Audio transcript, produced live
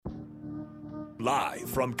Live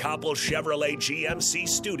from Coppell Chevrolet GMC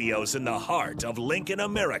Studios in the heart of Lincoln,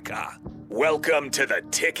 America. Welcome to the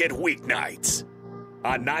Ticket Weeknights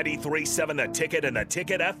on 93.7 The Ticket and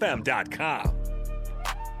theticketfm.com.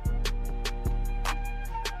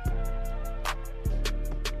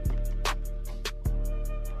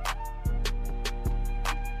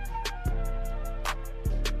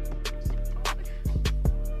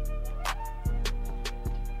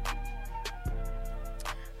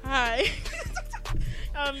 Hi.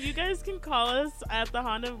 You guys can call us at the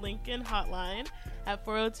Honda of Lincoln hotline at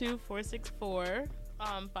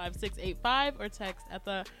 402-464-5685 or text at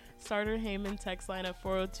the Starter Heyman text line at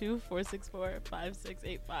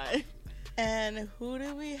 402-464-5685. And who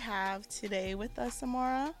do we have today with us,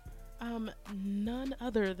 Samara? None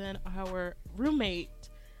other than our roommate,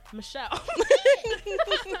 Michelle.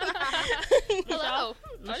 Hello.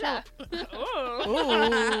 Michelle.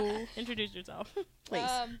 Ooh. Introduce yourself, Please.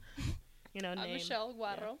 I'm name. Michelle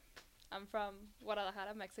Guarro. Yeah. I'm from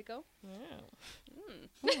Guadalajara, Mexico.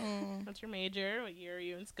 What's your major? What year are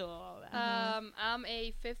you in school? All that. I'm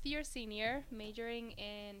a fifth-year senior majoring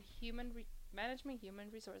in management, human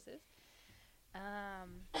resources.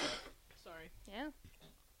 Sorry. Yeah.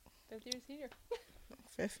 Fifth-year senior.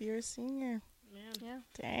 Fifth-year senior. Man. Yeah.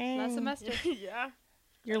 Dang. Last semester. Yeah.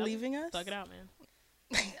 You're leaving us? Suck it out, man.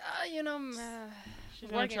 She's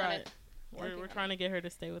gonna working try on it. We're trying to get her to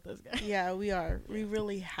stay with us, guys. Yeah, we are. We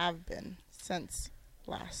really have been since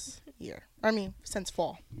last year. Since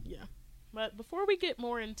fall. Yeah. But before we get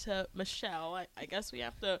more into Michelle, I guess we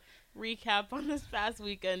have to recap on this past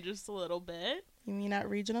weekend just a little bit. You mean at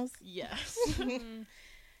regionals? Yes.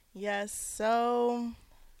 Yes. So,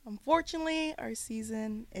 unfortunately, our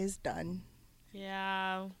season is done.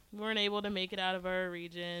 Yeah. We weren't able to make it out of our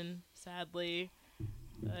region, sadly.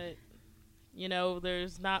 But,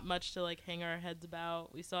 there's not much to, hang our heads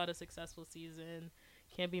about. We still had a successful season.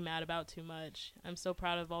 Can't be mad about too much. I'm so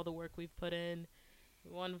proud of all the work we've put in.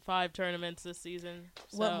 We won 5 tournaments this season.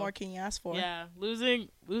 So, What more can you ask for? Yeah, losing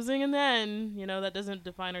in the end, that doesn't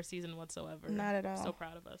define our season whatsoever. Not at all. So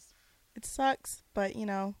proud of us. It sucks, but,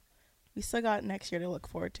 we still got next year to look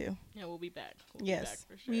forward to. Yeah, we'll be back. Yes,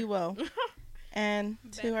 for sure. we will. And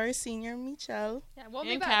to our senior, Michelle. Yeah, we'll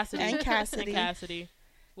be And back. Cassidy. And Cassidy. And Cassidy.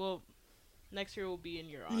 Well, next year will be in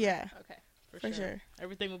your honor. Yeah, Okay. for sure.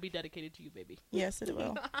 Everything will be dedicated to you, baby. Yes, it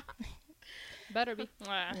will. Better be.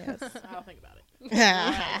 Yes. I'll think about it.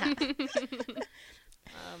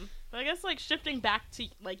 But I guess, shifting back to,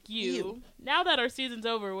 you. Now that our season's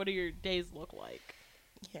over, what do your days look like?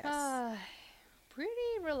 Yes. Pretty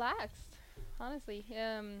relaxed, honestly.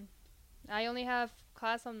 I only have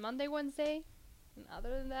class on Monday, Wednesday. And other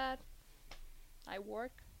than that, I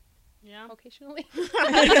work Yeah. occasionally. And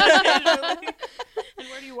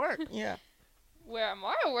where do you work? Yeah. Where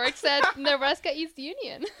Amara works at Nebraska East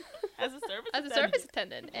Union As a service as a attendant. service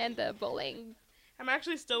attendant and the bowling. I'm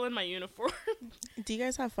actually still in my uniform. Do you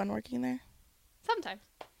guys have fun working there? Sometimes.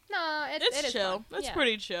 No, it It's is chill. fun. It's Yeah.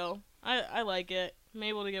 pretty chill. I like it. I'm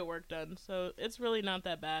able to get work done, so it's really not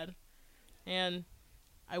that bad. And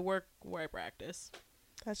I work where I practice.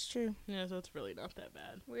 That's true. Yeah, so it's really not that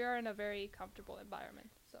bad. We are in a very comfortable environment,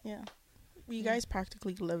 so Yeah. You guys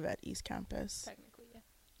practically live at East Campus. technically, yeah.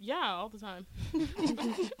 Yeah, all the time.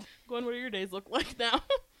 Gwen, what do your days look like now?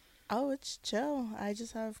 Oh, it's chill. I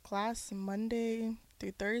just have class Monday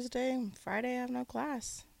through Thursday. Friday, I have no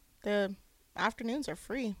class. The afternoons are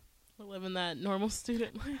free. We're living that normal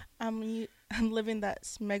student life. I'm living that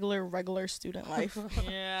smuggler regular student life.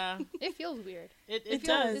 Yeah. It feels weird. It It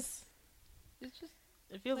does. does. It's just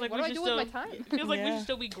It feels Like, like what we do should I do still. with my time? It feels like we Yeah. should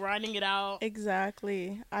still be grinding it out.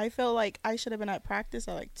 Exactly. I feel like I should have been at practice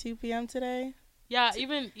at 2 p.m. today. Yeah,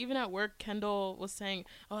 even at work, Kendall was saying,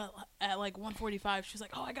 at 1:45, she's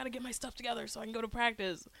like, I gotta get my stuff together so I can go to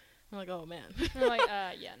practice. I'm like, oh man, I'm like,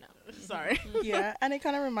 yeah, no. sorry. Yeah, and it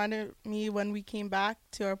kind of reminded me when we came back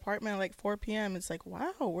to our apartment at 4 p.m. It's like,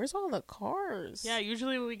 wow, where's all the cars? Yeah,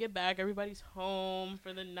 usually when we get back, everybody's home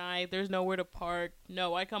for the night. There's nowhere to park.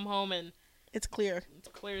 No, I come home and It's clear. it's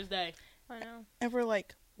clear as day. I know. And we're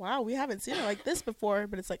like, wow, we haven't seen it like this before.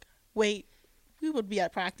 But it's like, wait, we would be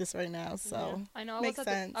at practice right now. So I know. Makes I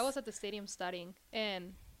sense. was at the stadium studying,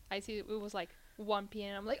 and I see it was 1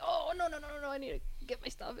 p.m. I'm like, oh no, I need to get my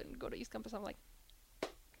stuff and go to East Campus. I'm like,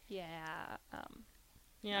 yeah,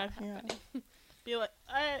 Yeah, not Yeah. happening. feel like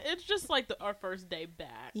it's just our first day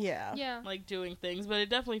back. Yeah. Yeah. Doing things, but it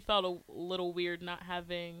definitely felt a little weird not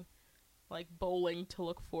having bowling to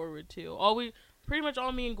look forward to. Pretty much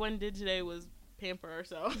all me and Gwen did today was pamper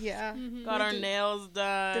ourselves. Yeah. Got We our nails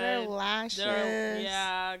done. Did our lashes.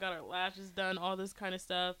 Got our lashes done, all this kind of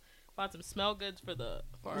stuff. Bought some smell goods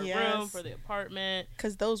for our Yes. room, for the apartment.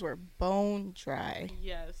 Because those were bone dry.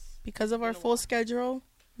 Yes. Because of our Been a full while. schedule,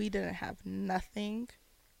 we didn't have nothing.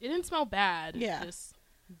 It didn't smell bad. Yeah. It just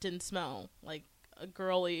didn't smell like a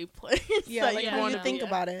girly place. Yeah, that like you when want you to think be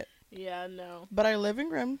about it. Yeah, no. But our living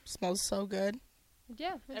room smells so good.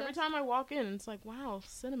 Yeah. Every time I walk in, it's like, wow,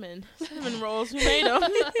 cinnamon rolls. Who made them?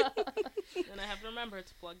 And I have to remember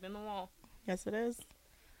it's plugged in the wall. Yes, it is.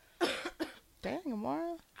 Dang,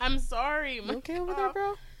 Amara. I'm sorry. You okay over there,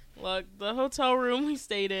 bro? Look, the hotel room we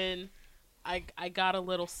stayed in, I got a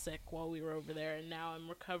little sick while we were over there, and now I'm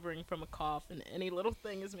recovering from a cough, and any little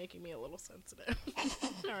thing is making me a little sensitive.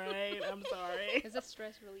 All right, I'm sorry. It's a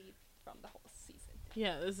stress relief from the whole season.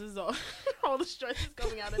 Yeah, this is all the stress is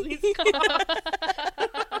coming out in these coughs.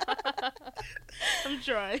 I'm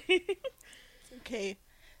trying. Okay.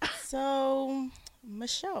 So,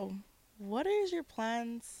 Michelle, what is your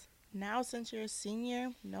plans now since you're a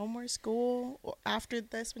senior? No more school? Or after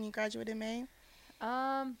this when you graduate in May?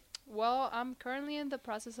 Well, I'm currently in the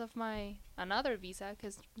process of my another visa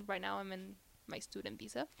because right now I'm in my student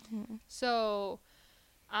visa. Mhm. So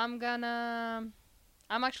I'm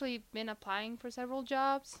actually been applying for several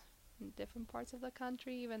jobs in different parts of the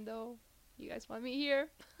country, even though you guys want me here.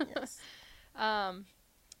 Yes.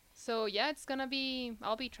 So yeah,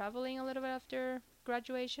 I'll be traveling a little bit after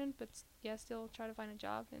graduation, but yeah, still try to find a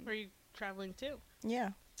job. And Where are you traveling to?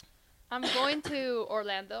 Yeah. I'm going to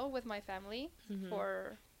Orlando with my family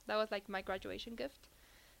Mhm. that was like my graduation gift.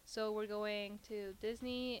 So we're going to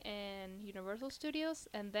Disney and Universal Studios,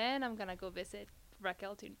 and then I'm gonna go visit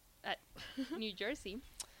Raquel at New Jersey,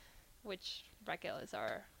 which Raquel is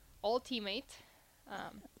our old teammate,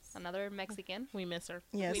 another Mexican. We miss her.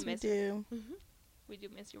 Yes, we miss do. We do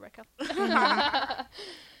miss you, Raquel.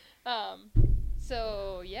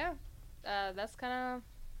 So yeah, that's kind of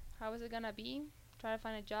how is it gonna be. Try to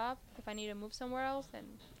find a job. If I need to move somewhere else, then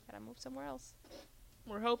gotta move somewhere else.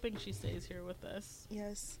 We're hoping she stays here with us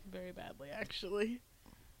Yes. very badly, actually.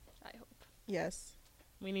 I hope. Yes.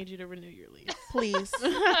 We need you to renew your lease. Please.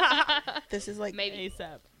 This is like Maybe.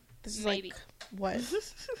 ASAP. this is Maybe. like what?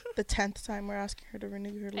 The 10th time we're asking her to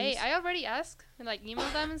renew her Hey, lease. I already asked and like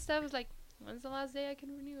emailed them and stuff. It's like, when's the last day I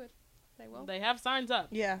can renew it? Like, well, They have signs up.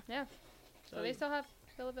 Yeah, so they still have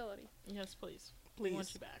availability. Yes, please. We want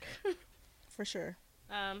please. you back. For sure.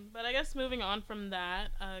 But I guess moving on from that,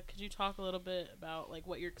 could you talk a little bit about like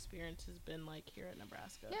what your experience has been like here at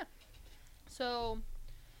Nebraska? Yeah. So,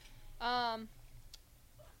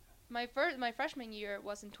 my freshman year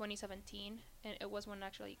was in 2017, and it was when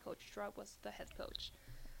actually Coach Straub was the head coach.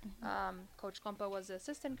 Coach Compa was the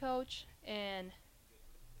assistant coach, and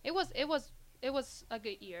it was a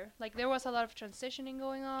good year. Like there was a lot of transitioning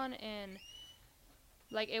going on, and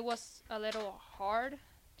like it was a little hard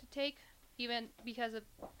to take, even because of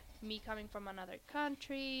me coming from another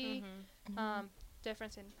country,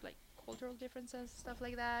 difference in like cultural differences, stuff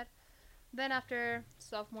like that. Then after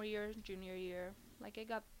sophomore year, junior year, like it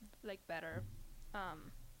got like better.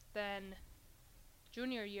 Then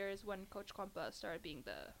junior year is when Coach Compa started being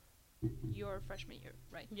your freshman year,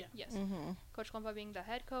 right? Yeah. Yes. Mm-hmm. Coach Compa being the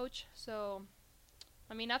head coach. So,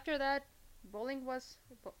 I mean, after that, bowling was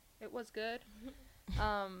good.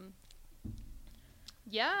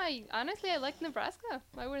 Yeah, honestly, I like Nebraska.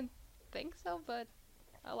 I wouldn't think so, but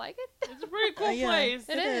I like it. It's a pretty cool Yeah. place.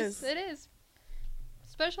 It is. It is.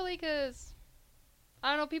 Especially because, I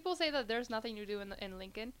don't know, people say that there's nothing to do in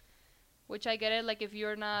Lincoln, which I get it. Like, if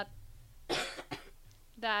you're not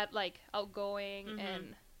that, like, outgoing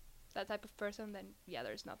and that type of person, then, yeah,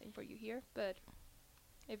 there's nothing for you here. But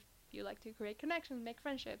if you like to create connections, make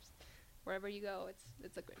friendships, wherever you go,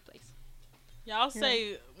 it's a great place. Yeah, I'll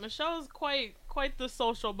say Michelle's quite the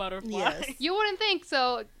social butterfly. Yes. You wouldn't think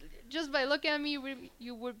so. Just by looking at me,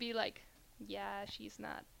 you would be like, yeah, she's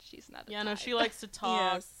not the Yeah, no, type. she likes to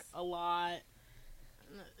talk Yes. a lot.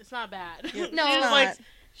 It's not bad. Yeah, No. She's it's like not.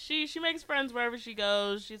 she makes friends wherever she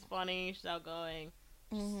goes. She's funny. She's outgoing.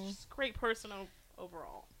 Mhm. She's a great person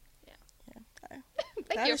overall.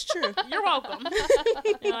 Thank That you. is true. You're welcome.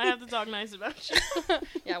 I have to talk nice about you.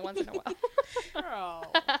 Yeah, once in a while.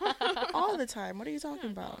 Girl. All the time. What are you talking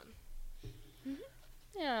about?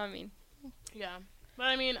 Yeah, I mean, Yeah. But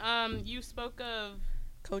I mean, you spoke of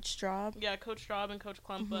Coach Straub. Coach Straub and Coach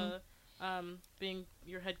Klumpa being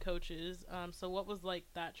your head coaches. So what was like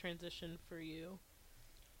that transition for you?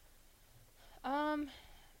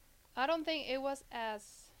 I don't think it was as.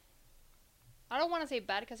 I don't want to say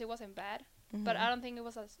bad because it wasn't bad, but I don't think it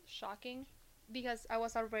was as shocking because I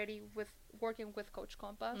was already working with Coach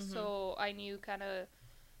Compa, so I knew kind of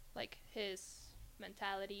like his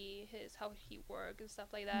mentality, how he worked and stuff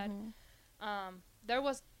like that. There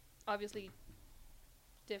was obviously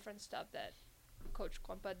different stuff that Coach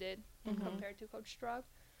Compa did compared to Coach Strub,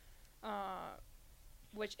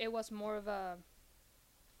 which it was more of a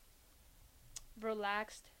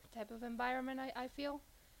relaxed type of environment, I feel,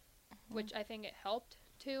 which I think it helped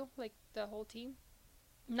too, like the whole team.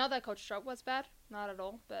 Not that Coach Strub was bad, not at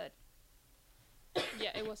all, but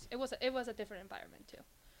yeah, it was a different environment too.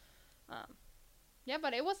 Yeah,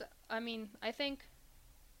 but it was, I mean, I think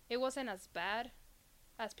it wasn't as bad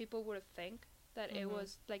as people would think that it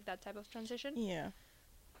was like that type of transition. Yeah.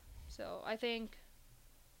 So I think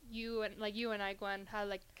you and I, Gwen, had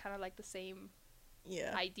like kind of like the same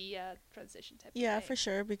idea transition type. Yeah, of thing. for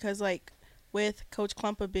sure. Because like with Coach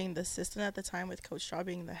Klumpa being the assistant at the time, with Coach Straw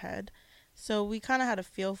being the head, so we kind of had a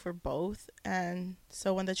feel for both. And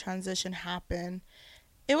so when the transition happened,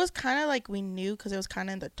 it was kind of like we knew, because it was kind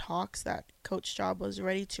of in the talks that Coach Straw was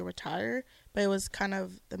ready to retire, but it was kind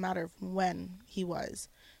of the matter of when he was.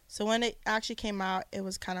 So when it actually came out, it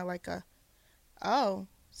was kind of like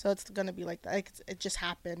so it's going to be like that. Like, it just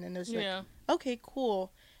happened. And it was like, okay,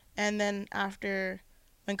 cool. And then after,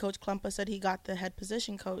 when Coach Klumpa said he got the head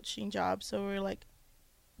position coaching job, so we were like,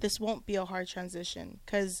 this won't be a hard transition.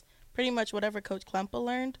 Because pretty much whatever Coach Klumpa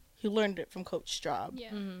learned, he learned it from Coach Straub. Yeah.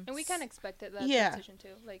 And we kind of expected that transition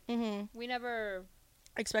too. Like, we never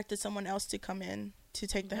expected someone else to come in to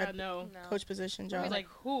take the head coach position job. I mean, like,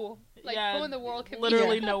 who? Like, who in the world could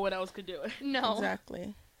literally no one else could do it. No.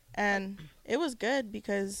 Exactly. And it was good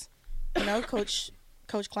because, you know, Coach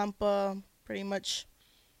Klumpa pretty much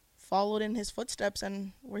followed in his footsteps,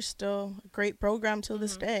 and we're still a great program till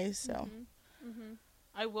this day. So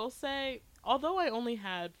I will say, although I only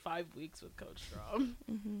had 5 weeks with Coach Straub,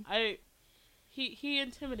 he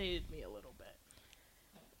intimidated me a little bit.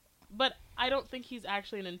 But I don't think he's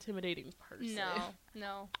actually an intimidating person.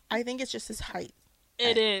 No. I think it's just his height.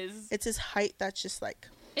 It is. It's his height that's just like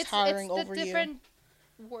towering over you. It's the different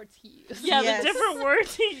words he used. Yeah, the different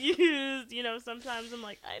words he used. You know, sometimes I'm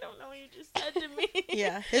like, I don't know what you just said to me.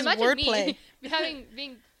 Yeah, his wordplay.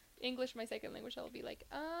 Being English my second language, I'll be like,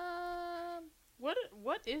 What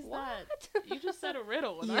is that? You just said a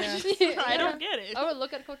riddle, and Yeah. I don't get it. I would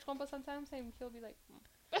look at Coach Compa sometimes, and he'll be like,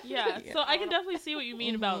 Yeah, so I can definitely see what you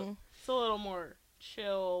mean about it's a little more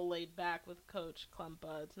chill, laid back with Coach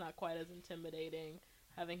Klumpa. It's not quite as intimidating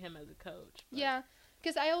having him as a coach. But. Yeah,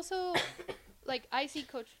 because I also, like, I see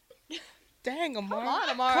Coach... Dang, Amara. Come on,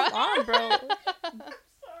 Amara. Come on, bro.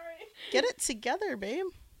 Sorry. Get it together, babe.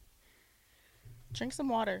 Drink some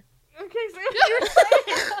water. Okay, so what you're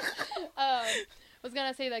saying. I was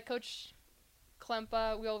going to say that Coach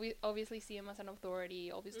Klumpa, we obviously see him as an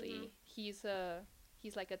authority. Obviously, he's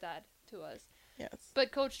like a dad to us. Yes.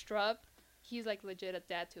 But Coach Strub, he's like legit a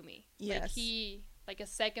dad to me. Yes. Like, he, like a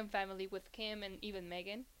second family with Kim and even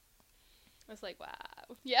Megan. It's like, wow.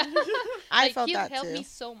 Yeah. I like, felt he's that helped too. me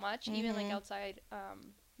so much, even like outside,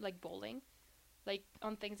 like bowling, like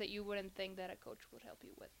on things that you wouldn't think that a coach would help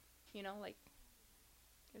you with. You know, like,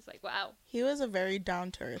 it's like, wow. He was a very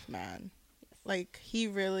down-to-earth man. Yes. Like, he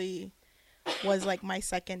really was like my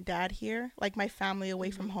second dad here, like my family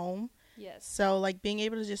away from home. Yes. So, like, being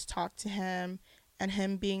able to just talk to him and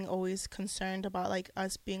him being always concerned about, like,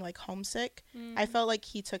 us being, like, homesick, I felt like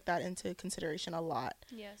he took that into consideration a lot.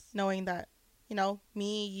 Yes. Knowing that, you know,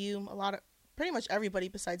 me, you, pretty much everybody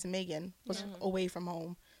besides Megan was away from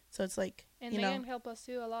home. So it's like, and Megan helped us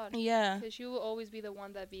too a lot. Yeah. Because she will always be the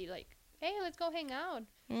one that be like, hey, let's go hang out.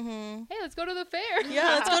 Hey, let's go to the fair.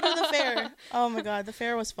 Yeah, let's go to the fair. Oh, my God. The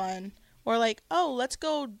fair was fun. Or like, oh, let's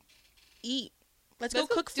go eat. Let's go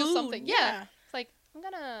cook do food. Something. Yeah. It's like, I'm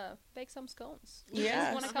going to bake some scones. You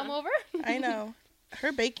guys want to come over? I know.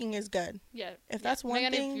 Her baking is good. Yeah. If that's one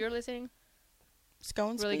Megan, thing. if you're listening.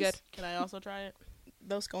 Scones, really please. good. Can I also try it?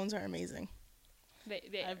 Those scones are amazing.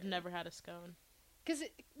 I've never had a scone. Because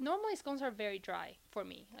normally scones are very dry for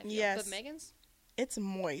me. I feel. Yes. But Megan's? It's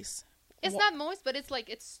moist. It's not moist, but it's like,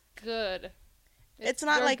 it's good. It's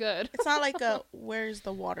not like good. It's not like a where's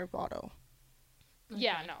the water bottle. Okay.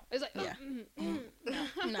 Yeah, no. It's like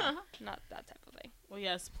No, not that type of thing. Well,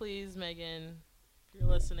 yes, please, Megan, if you're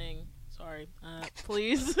listening, sorry,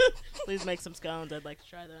 please make some scones. I'd like to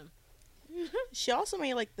try them. She also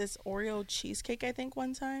made like this Oreo cheesecake, I think,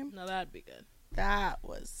 one time. No, that'd be good. That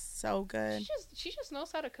was so good. She just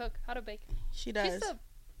knows how to cook, how to bake. She does.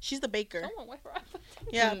 She's the baker. Someone wipe her up.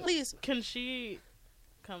 Yeah, please. Can she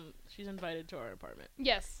come? She's invited to our apartment.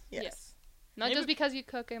 Yes. Not just because you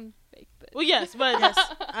cook and bake, but... Well, yes, but yes.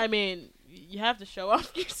 I mean, you have to show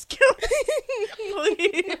off your skills.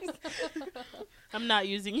 Please. I'm not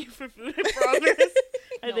using you for food, I promise.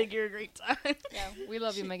 I think you're a great time. Yeah, we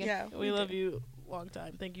love you, Megan. Yeah, we love you long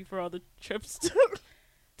time. Thank you for all the trips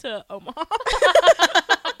to Omaha.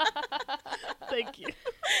 Thank you.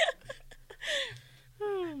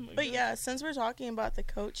 Oh my But God. yeah, since we're talking about the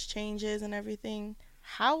coach changes and everything,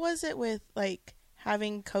 how was it with like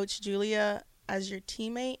having Coach Julia as your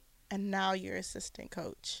teammate and now your assistant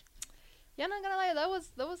coach? Yeah, not gonna lie,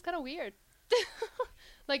 that was kind of weird.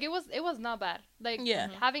 Like it was not bad. Like Yeah.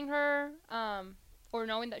 having her or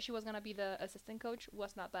knowing that she was gonna be the assistant coach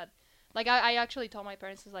was not bad. Like I actually told my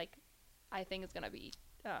parents, is like, I think it's gonna be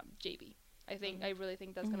JB. I really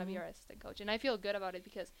think that's gonna be our assistant coach, and I feel good about it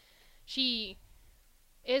because she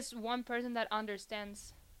is one person that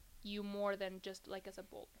understands you more than just like as a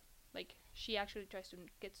bowler. Like she actually tries to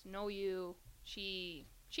get to know you. She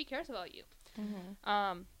cares about you.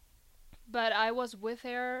 But I was with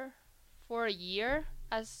her for a year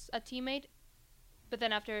as a teammate, but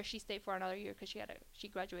then after she stayed for another year because she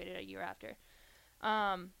graduated a year after.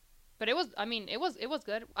 But it was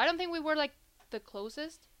good. I don't think we were like the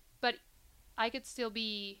closest, but I could still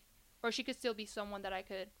be, or she could still be someone that I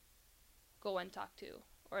could go and talk to,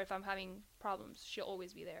 or if I'm having problems, she'll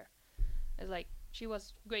always be there. It's like she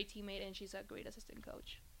was a great teammate and she's a great assistant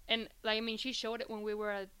coach. And like I mean, she showed it when we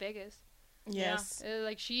were at Vegas. Yes.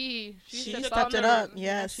 Like she stepped it up.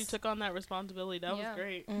 Yes. She took on that responsibility. That was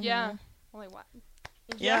great. Yeah. I'm like, what?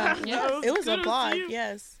 Yeah. Yeah. It was a kudos lot. to you.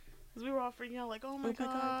 Yes. Because we were all freaking out, like, oh my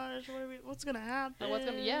God. gosh, what's gonna happen?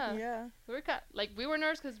 Yeah. We were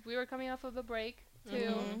nervous because we were coming off of a break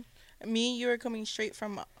too. Me, you were coming straight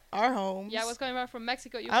from our homes. Yeah, I was coming back from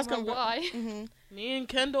Mexico. I was from Hawaii. Me and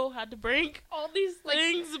Kendall had to bring all these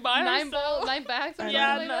things by nine herself. 9 bags. Or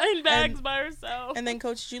Yeah, something 9 bags by herself. And then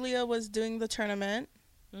Coach Julia was doing the tournament.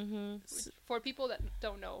 For people that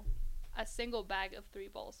don't know, a single bag of 3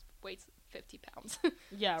 balls weighs 50 pounds.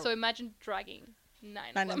 Yeah. So imagine dragging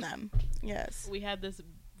 9 of them. Yes. We had a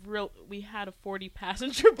 40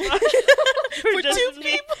 passenger bus For just 2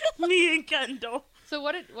 people. Me and Kendall. So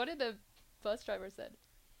what did the bus driver said?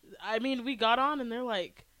 I mean, we got on and they're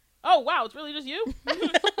like, "Oh wow, it's really just you?"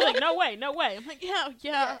 Like, no way. I'm like,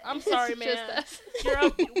 yeah. I'm sorry, It's man. just us.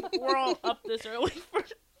 We're all up this early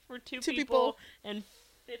for two people and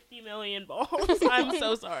 50 million balls. I'm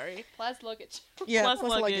so sorry. Plus luggage. Yeah. Plus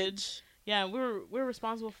luggage. Yeah, we're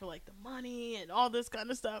responsible for like the money and all this kind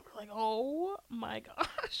of stuff. We're like, oh my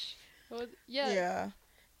gosh. Yeah.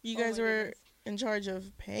 You guys were in charge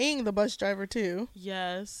of paying the bus driver too.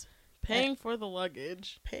 Yes. Paying for the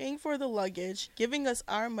luggage. Giving us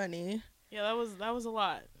our money. Yeah, that was a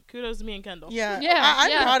lot. Kudos to me and Kendall. Yeah. Yeah,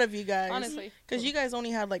 I'm proud of you guys. Honestly. Because you guys only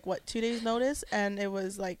had like, 2 days notice? And it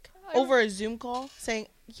was like over a Zoom call saying,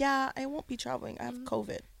 yeah, I won't be traveling. I have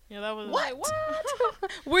COVID. Yeah, that was... What?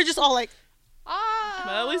 We're just all like... But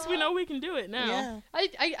at least we know we can do it now. Yeah. I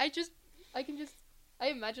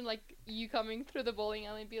imagine like you coming through the bowling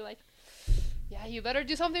alley and be like, yeah, you better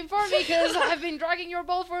do something for me because I've been dragging your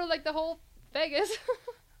ball for like the whole Vegas.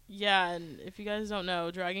 Yeah, and if you guys don't know,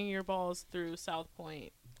 dragging your balls through South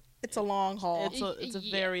Point, it's a long haul. It's a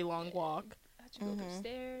very long walk. Had to go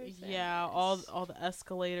upstairs. Yeah, all the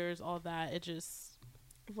escalators, all that. It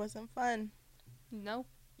wasn't fun. No.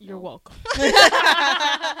 You're welcome.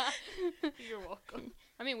 You're welcome.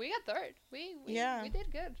 I mean, we got third. We did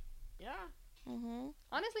good. Yeah.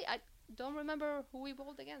 Honestly, I don't remember who we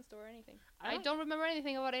bowled against or anything. I don't remember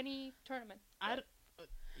anything about any tournament.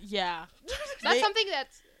 Yeah. That's something that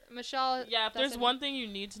Michelle... Yeah, if there's one thing you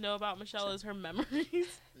need to know about Michelle is her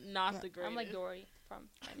memories. Not the greatest. I'm like Dory from...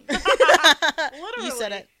 Literally. You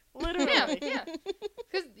said it. Literally. Yeah.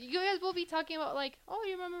 Because you guys will be talking about like, oh,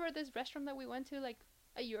 you remember this restaurant that we went to like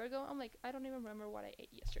a year ago? I'm like, I don't even remember what I ate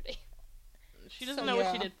yesterday. She doesn't know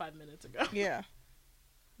what she did 5 minutes ago. Yeah.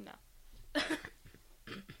 No.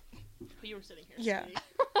 But you were sitting here. Yeah.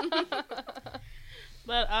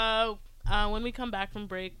 But when we come back from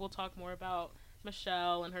break, we'll talk more about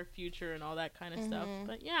Michelle and her future and all that kind of stuff.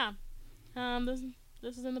 But yeah,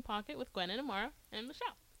 this is In the Pocket with Gwen and Amara and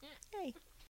Michelle. Yeah. Hey.